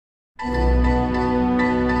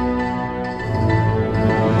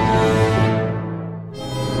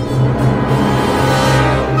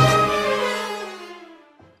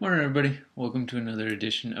everybody, welcome to another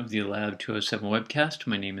edition of the Lab 207 webcast.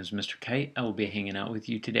 My name is Mr. Kite. I will be hanging out with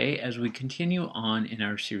you today as we continue on in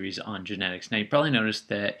our series on genetics. Now you probably noticed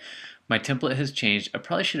that my template has changed. I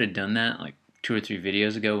probably should have done that like 2 or 3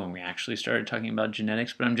 videos ago when we actually started talking about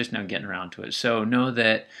genetics, but I'm just now getting around to it. So know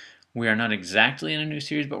that we are not exactly in a new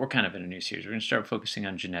series, but we're kind of in a new series. We're going to start focusing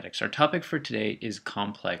on genetics. Our topic for today is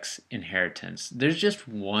complex inheritance. There's just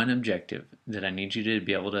one objective that I need you to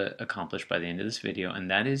be able to accomplish by the end of this video, and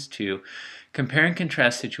that is to compare and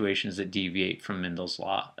contrast situations that deviate from Mendel's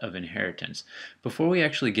law of inheritance. Before we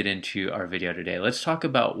actually get into our video today, let's talk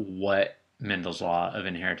about what Mendel's law of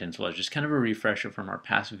inheritance was. Just kind of a refresher from our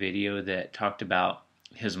past video that talked about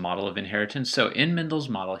his model of inheritance. So in Mendel's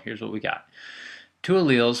model, here's what we got. 2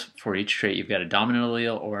 alleles for each trait. You've got a dominant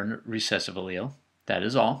allele or a recessive allele. That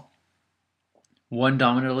is all. 1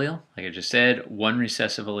 dominant allele, like I just said, 1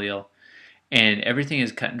 recessive allele, and everything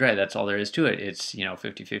is cut and dry. That's all there is to it. It's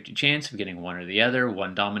 50-50 chance of getting one or the other.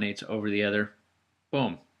 One dominates over the other.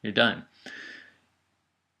 Boom, you're done.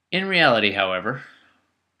 In reality, however,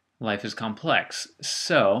 life is complex.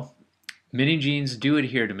 So many genes do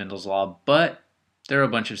adhere to Mendel's law, but there are a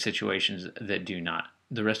bunch of situations that do not.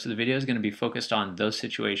 The rest of the video is going to be focused on those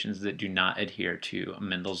situations that do not adhere to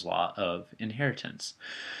Mendel's law of inheritance.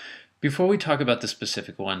 Before we talk about the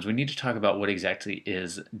specific ones, we need to talk about what exactly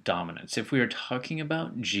is dominance. If we are talking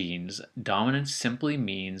about genes, dominance simply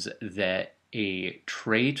means that a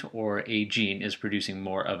trait or a gene is producing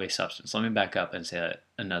more of a substance. Let me back up and say that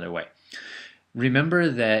another way. Remember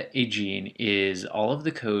that a gene is all of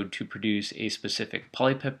the code to produce a specific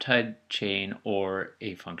polypeptide chain or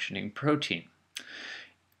a functioning protein.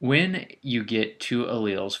 When you get 2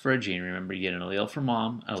 alleles for a gene, remember you get an allele from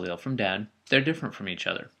mom, an allele from dad, they're different from each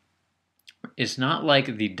other. It's not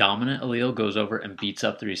like the dominant allele goes over and beats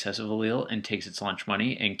up the recessive allele and takes its lunch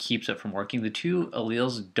money and keeps it from working. The 2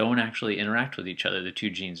 alleles don't actually interact with each other. The 2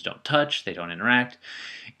 genes don't touch, they don't interact.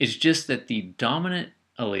 It's just that the dominant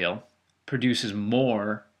allele produces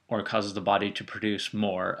more, or causes the body to produce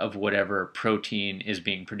more of whatever protein is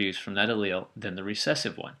being produced from that allele than the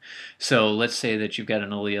recessive one. So let's say that you've got an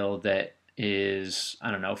allele that is,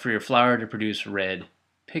 I don't know, for your flower to produce red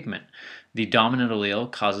pigment. The dominant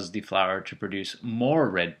allele causes the flower to produce more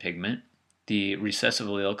red pigment. The recessive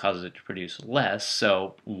allele causes it to produce less,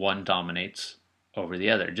 so one dominates over the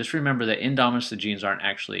other. Just remember that in dominance the genes aren't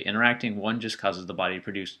actually interacting. One just causes the body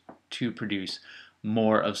to produce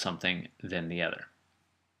more of something than the other.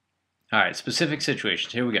 All right, specific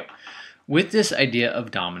situations. Here we go. With this idea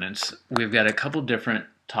of dominance, we've got a couple different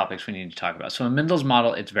topics we need to talk about. So in Mendel's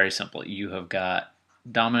model, it's very simple. You have got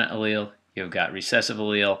dominant allele, you've got recessive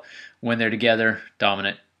allele. When they're together,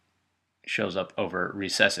 dominant shows up over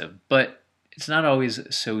recessive. But it's not always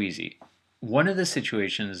so easy. One of the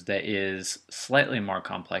situations that is slightly more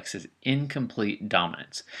complex is incomplete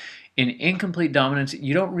dominance. In incomplete dominance,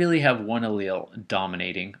 you don't really have one allele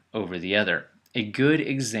dominating over the other. A good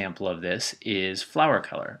example of this is flower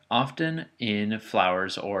color. Often in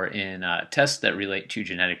flowers or in tests that relate to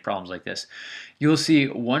genetic problems like this, you'll see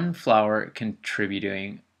one flower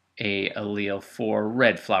contributing a allele for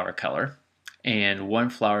red flower color and one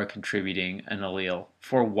flower contributing an allele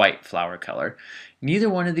for white flower color. Neither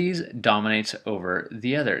one of these dominates over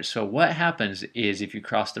the other. So what happens is if you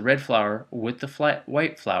cross the red flower with the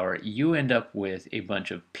white flower, you end up with a bunch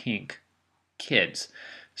of pink kids.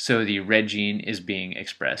 So the red gene is being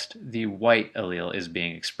expressed, the white allele is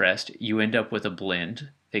being expressed. You end up with a blend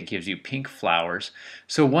that gives you pink flowers.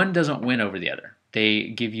 So one doesn't win over the other. They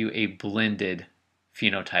give you a blended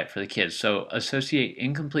phenotype for the kids. So associate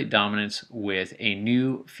incomplete dominance with a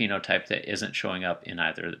new phenotype that isn't showing up in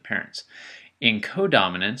either of the parents. In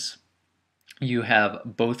codominance, you have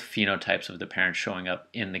both phenotypes of the parents showing up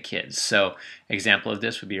in the kids. So example of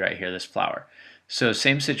this would be right here, this flower. So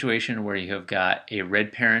same situation where you have got a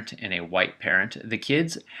red parent and a white parent. The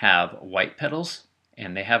kids have white petals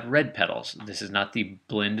and they have red petals. This is not the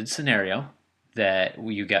blended scenario that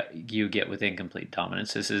you get with incomplete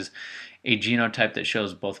dominance. This is a genotype that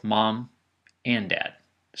shows both mom and dad.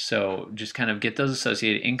 So just kind of get those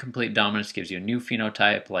associated. Incomplete dominance gives you a new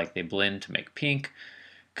phenotype, like they blend to make pink.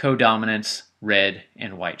 Codominance, red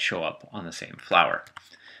and white show up on the same flower.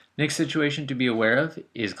 Next situation to be aware of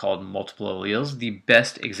is called multiple alleles. The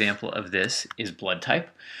best example of this is blood type.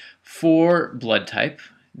 For blood type,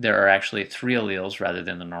 there are actually 3 alleles rather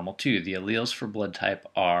than the normal 2. The alleles for blood type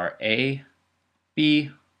are A,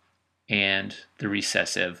 B, and the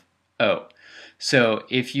recessive O. So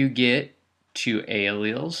if you get 2 A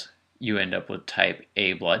alleles, you end up with type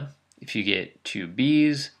A blood. If you get 2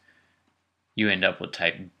 Bs, you end up with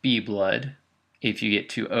type B blood. If you get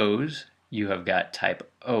 2 O's, you have got type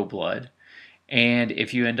O blood. And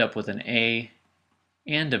if you end up with an A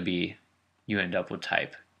and a B, you end up with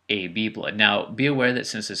type AB blood. Now, be aware that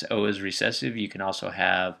since this O is recessive, you can also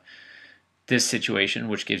have this situation,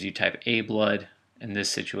 which gives you type A blood, and this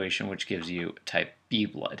situation, which gives you type B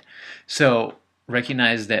blood. So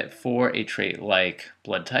recognize that for a trait like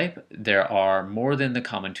blood type, there are more than the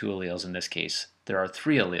common 2 alleles in this case. There are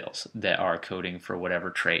 3 alleles that are coding for whatever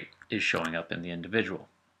trait is showing up in the individual.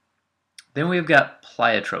 Then we've got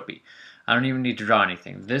pleiotropy. I don't even need to draw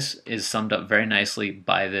anything. This is summed up very nicely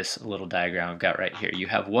by this little diagram I've got right here. You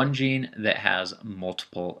have one gene that has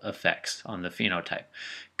multiple effects on the phenotype.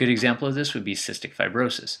 Good example of this would be cystic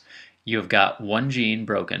fibrosis. You have got one gene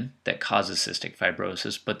broken that causes cystic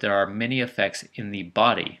fibrosis, but there are many effects in the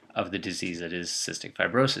body of the disease that is cystic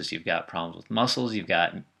fibrosis. You've got problems with muscles, you've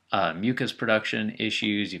got mucus production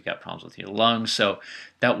issues, you've got problems with your lungs. So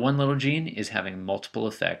that one little gene is having multiple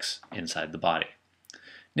effects inside the body.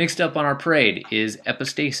 Next up on our parade is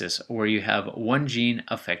epistasis, where you have one gene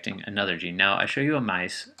affecting another gene. Now I show you a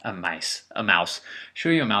mouse. Show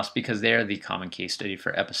you a mouse because they are the common case study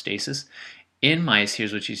for epistasis. In mice,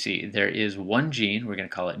 here's what you see. There is one gene, we're going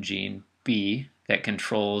to call it gene B, that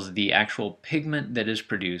controls the actual pigment that is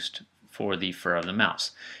produced for the fur of the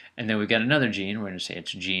mouse. And then we've got another gene, we're going to say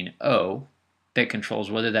it's gene O, that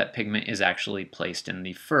controls whether that pigment is actually placed in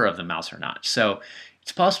the fur of the mouse or not. So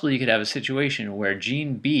it's possible you could have a situation where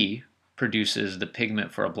gene B produces the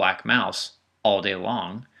pigment for a black mouse all day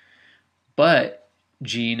long, but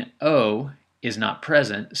gene O is not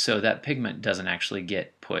present, so that pigment doesn't actually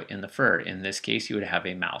get put in the fur. In this case, you would have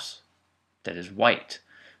a mouse that is white,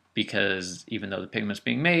 because even though the pigment's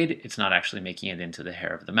being made, it's not actually making it into the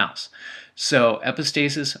hair of the mouse. So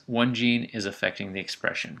epistasis, one gene is affecting the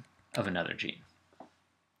expression of another gene.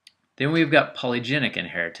 Then we've got polygenic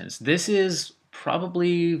inheritance. This is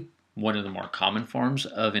probably one of the more common forms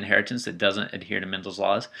of inheritance that doesn't adhere to Mendel's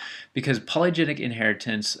laws, because polygenic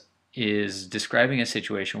inheritance is describing a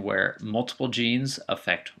situation where multiple genes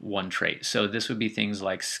affect one trait. So this would be things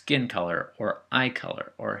like skin color or eye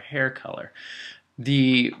color or hair color.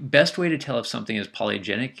 The best way to tell if something is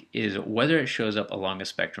polygenic is whether it shows up along a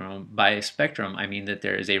spectrum. By a spectrum, I mean that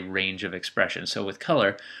there is a range of expression. So with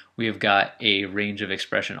color, we have got a range of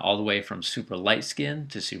expression all the way from super light skin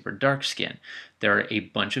to super dark skin. There are a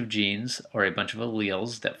bunch of genes or a bunch of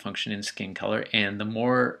alleles that function in skin color, and the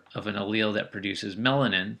more of an allele that produces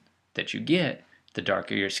melanin that you get, the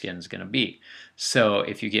darker your skin is going to be. So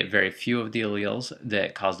if you get very few of the alleles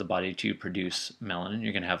that cause the body to produce melanin,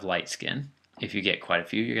 you're going to have light skin. If you get quite a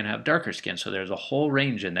few, you're going to have darker skin. So there's a whole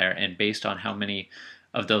range in there, and based on how many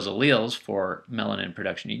of those alleles for melanin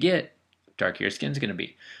production you get, darker your skin is going to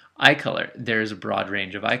be. Eye color, there's a broad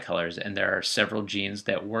range of eye colors, and there are several genes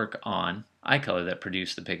that work on eye color that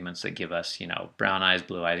produce the pigments that give us, brown eyes,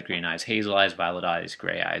 blue eyes, green eyes, hazel eyes, violet eyes,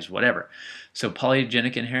 gray eyes, whatever. So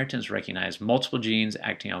polygenic inheritance recognizes multiple genes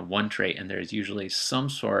acting on one trait, and there is usually some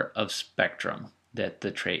sort of spectrum that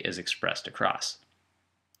the trait is expressed across.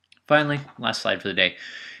 Finally, last slide for the day,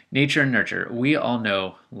 nature and nurture. We all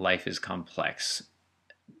know life is complex.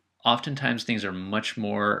 Oftentimes things are much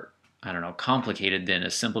more, complicated than a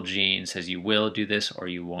simple gene says you will do this or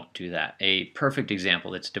you won't do that. A perfect example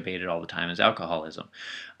that's debated all the time is alcoholism.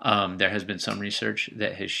 There has been some research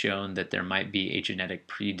that has shown that there might be a genetic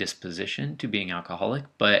predisposition to being alcoholic,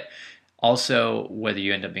 but also, whether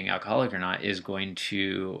you end up being alcoholic or not is going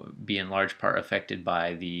to be in large part affected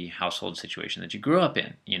by the household situation that you grew up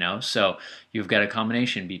in, So you've got a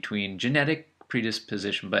combination between genetic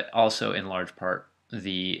predisposition, but also in large part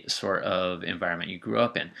the sort of environment you grew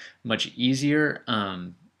up in. Much easier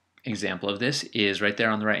example of this is right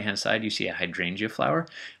there on the right-hand side. You see a hydrangea flower.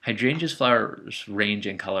 Hydrangea's flowers range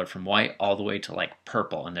in color from white all the way to like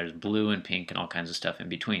purple, and there's blue and pink and all kinds of stuff in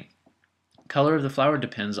between. Color of the flower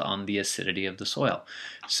depends on the acidity of the soil.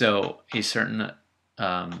 So a certain,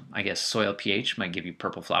 soil pH might give you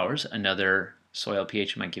purple flowers. Another soil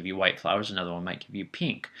pH might give you white flowers. Another one might give you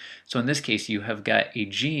pink. So in this case, you have got a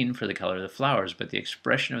gene for the color of the flowers, but the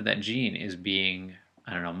expression of that gene is being,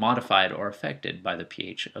 modified or affected by the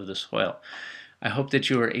pH of the soil. I hope that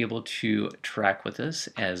you were able to track with us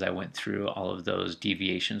as I went through all of those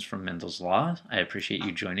deviations from Mendel's law. I appreciate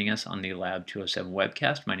you joining us on the Lab 207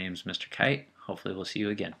 webcast. My name is Mr. Kite. Hopefully we'll see you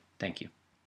again. Thank you.